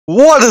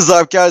What is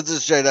up, guys?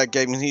 It's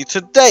JayDarkGaming here.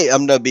 Today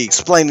I'm going to be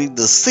explaining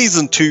the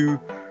Season 2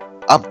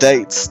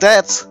 update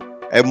stats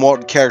and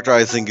what character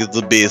I think is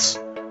the best,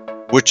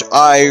 which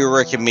I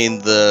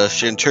recommend the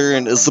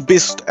Centurion is the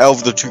best out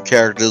of the two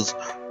characters.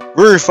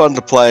 Very fun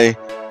to play,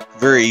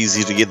 very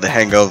easy to get the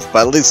hang of,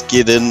 but let's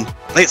get in.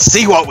 Let's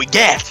see what we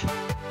get!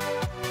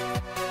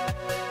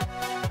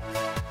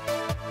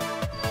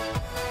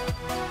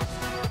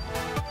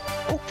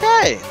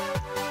 Okay.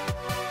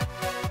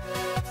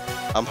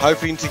 I'm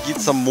hoping to get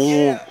some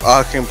more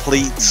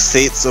complete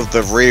sets of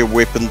the rare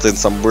weapons and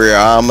some rare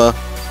armor,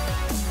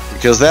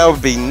 because that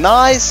would be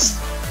nice.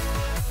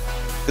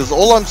 Because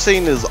all I'm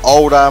seeing is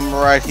old armor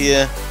right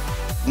here,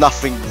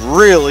 nothing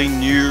really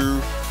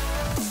new.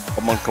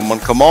 Come on, come on,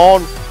 come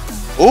on!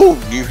 Ooh,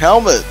 new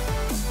helmet,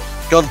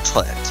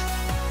 gauntlet.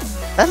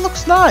 That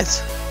looks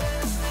nice.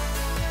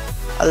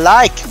 I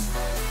like.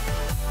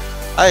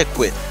 I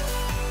quit.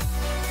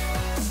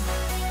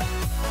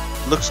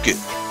 Looks good.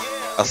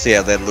 I'll see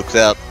how that looks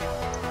out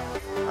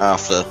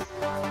after.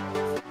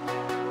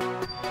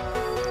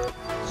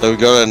 So we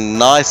got a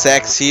nice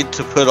axe head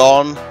to put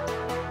on.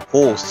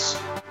 Horse.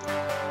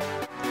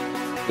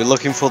 We're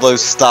looking for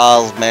those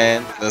stars,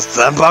 man. Let's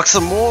unbox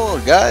some more,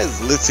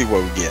 guys. Let's see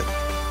what we get.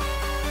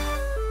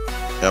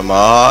 Come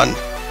on.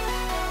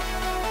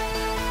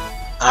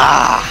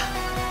 I'm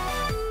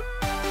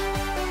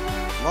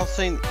not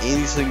seeing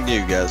anything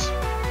new, guys.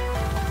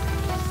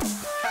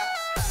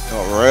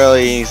 Not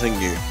really anything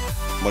new.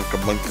 Come on,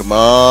 come on, come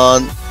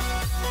on.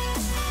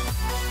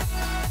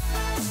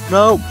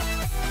 No.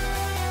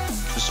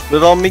 Just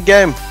split on me,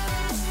 game.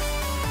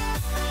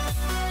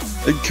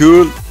 Hey,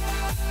 cool.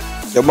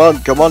 Come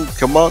on, come on,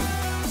 come on.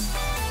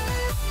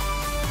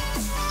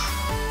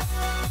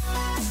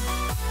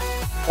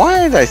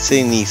 Why ain't I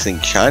seeing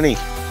anything shiny?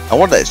 I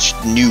want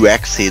that new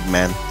axe head,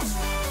 man.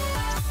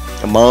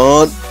 Come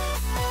on.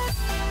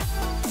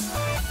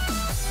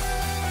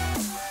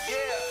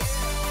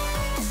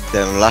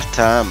 Then last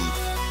time.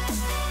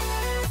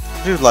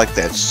 I do like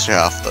that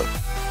shaft though.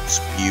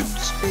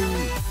 Scoops.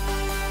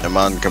 Come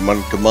on, come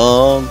on, come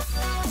on.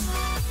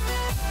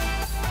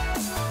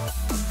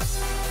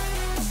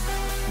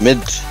 Mid.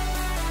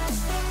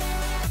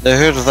 Never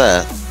heard of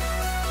that.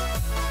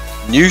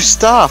 New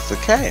staff,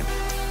 okay.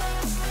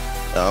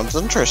 Sounds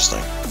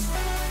interesting.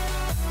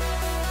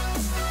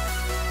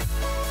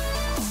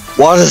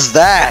 What is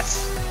that?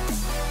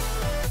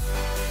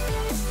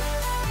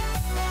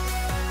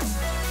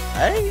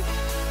 Hey?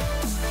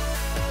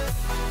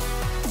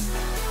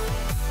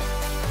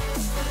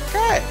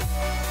 Okay.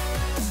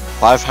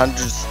 500.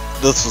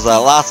 This was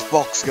our last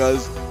box,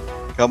 guys.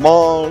 Come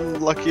on,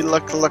 lucky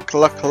luck, luck,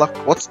 luck, luck.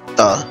 What's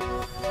the?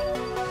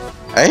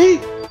 Hey?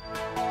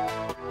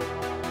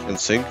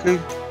 Shinsinku?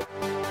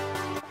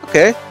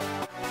 Okay.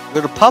 We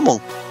got a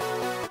pummel.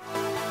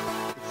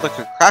 Looks like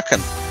a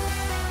kraken.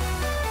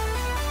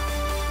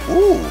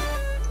 Ooh.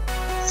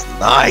 It's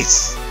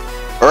nice.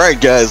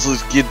 Alright guys,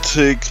 let's get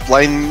to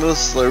explaining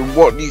this. So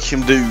what you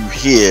can do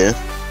here,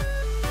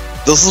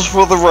 this is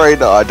for the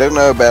raider. I don't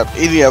know about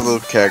any other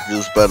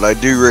characters, but I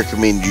do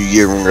recommend you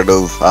getting rid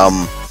of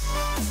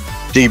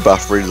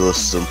debuff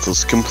resistance.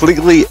 It's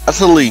completely,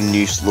 utterly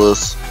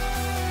useless.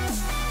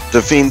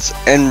 Defense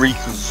and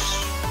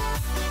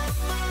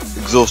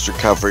exhaust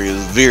recovery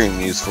is very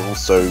useful,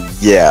 so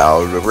yeah, I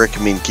would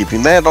recommend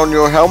keeping that on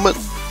your helmet.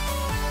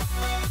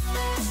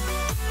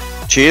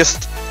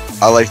 Chest,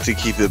 I like to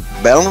keep it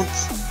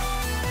balanced.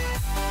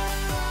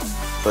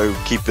 So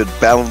keep it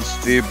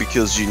balanced there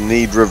because you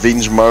need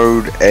revenge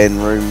mode and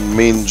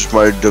revenge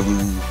mode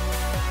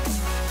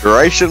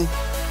duration.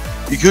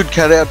 You could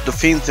cut out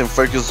defense and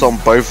focus on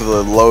both of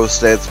the lower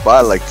stats, but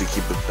I like to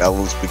keep it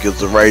balanced because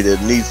the raider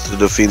needs to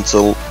defense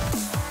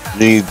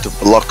need to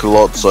block a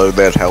lot, so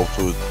that helps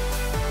with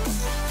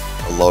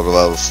a lot of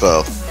other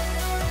stuff.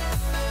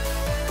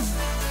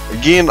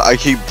 Again, I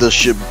keep the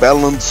ship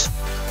balanced.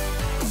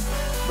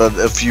 But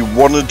if you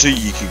wanted to,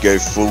 you could go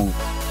full.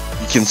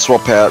 You can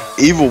swap out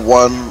either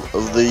one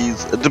of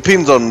these. It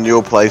depends on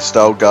your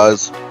playstyle,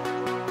 guys.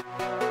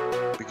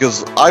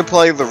 Because I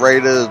play the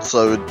Raider,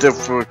 so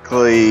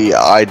typically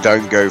I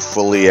don't go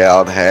fully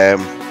out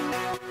ham.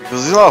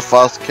 Because he's not a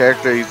fast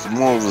character, he's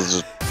more of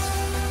a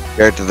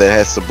character that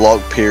has to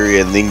block, parry,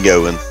 and then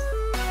go in.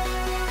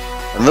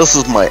 And this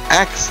is my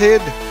axe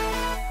head.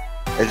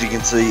 As you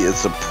can see,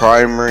 it's a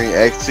primary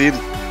axe head.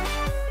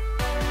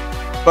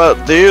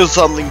 But there is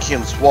something you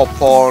can swap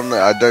on.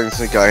 I don't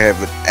think I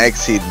have an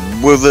axe head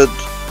with it.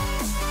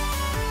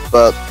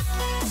 But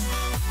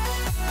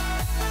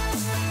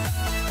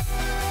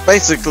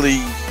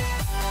basically,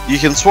 you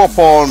can swap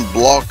on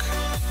block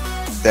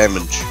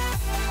damage.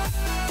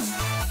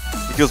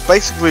 Because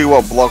basically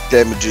what block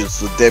damage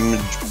is the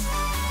damage,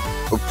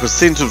 a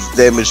percent of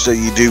damage that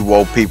you do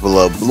while people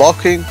are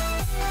blocking.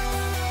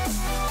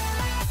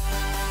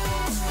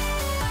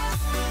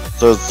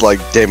 So it's like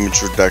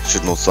damage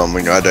reduction or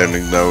something. I don't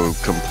even know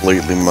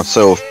completely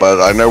myself, but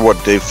I know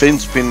what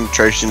defense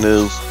penetration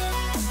is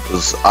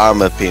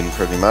armor pen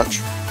pretty much.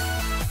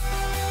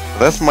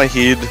 That's my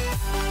head.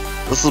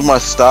 This is my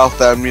staff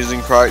that I'm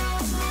using right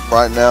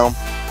now.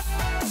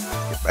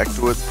 Get back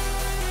to it.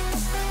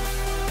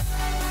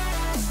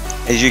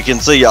 As you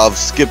can see, I've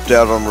skipped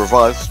out on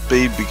revive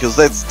speed because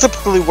that's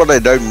typically what I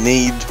don't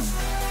need.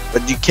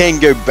 But you can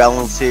go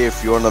balance here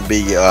if you want to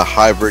be a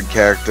hybrid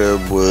character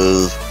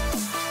with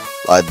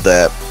like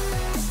that.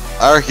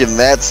 I reckon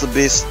that's the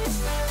best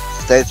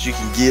stats you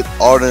can get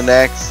on an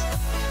axe.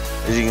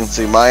 As you can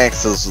see, my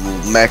axe is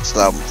maxed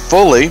up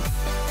fully,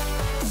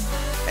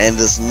 and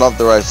it's not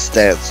the right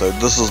stats. So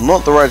this is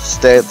not the right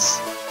stats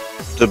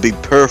to be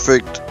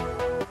perfect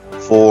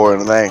for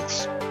an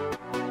axe,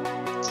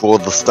 for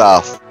the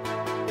staff.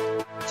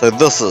 So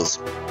this is,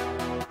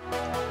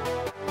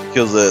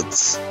 because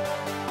it's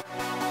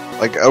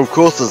like, of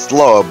course it's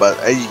lower, but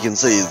as you can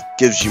see, it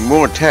gives you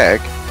more attack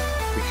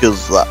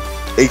because the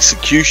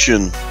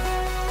execution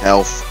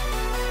health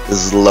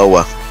is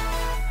lower,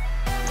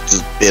 which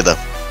is better.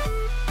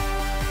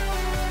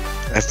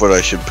 I thought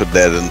I should put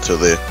that into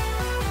there.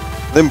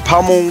 Then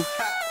pummel,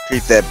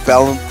 keep that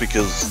balance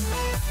because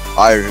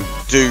I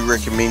do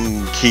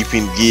recommend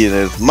keeping getting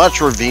as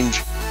much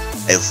revenge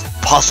as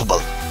possible.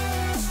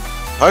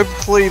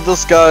 Hopefully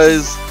this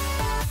guys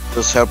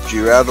just helped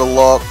you out a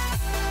lot.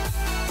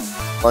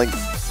 Like,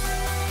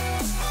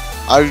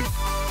 I'd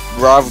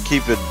rather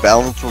keep it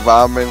balanced with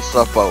armor and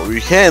stuff, but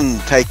we can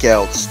take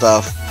out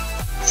stuff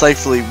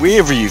safely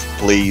wherever you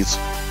please.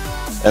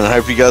 And I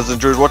hope you guys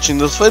enjoyed watching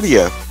this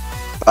video.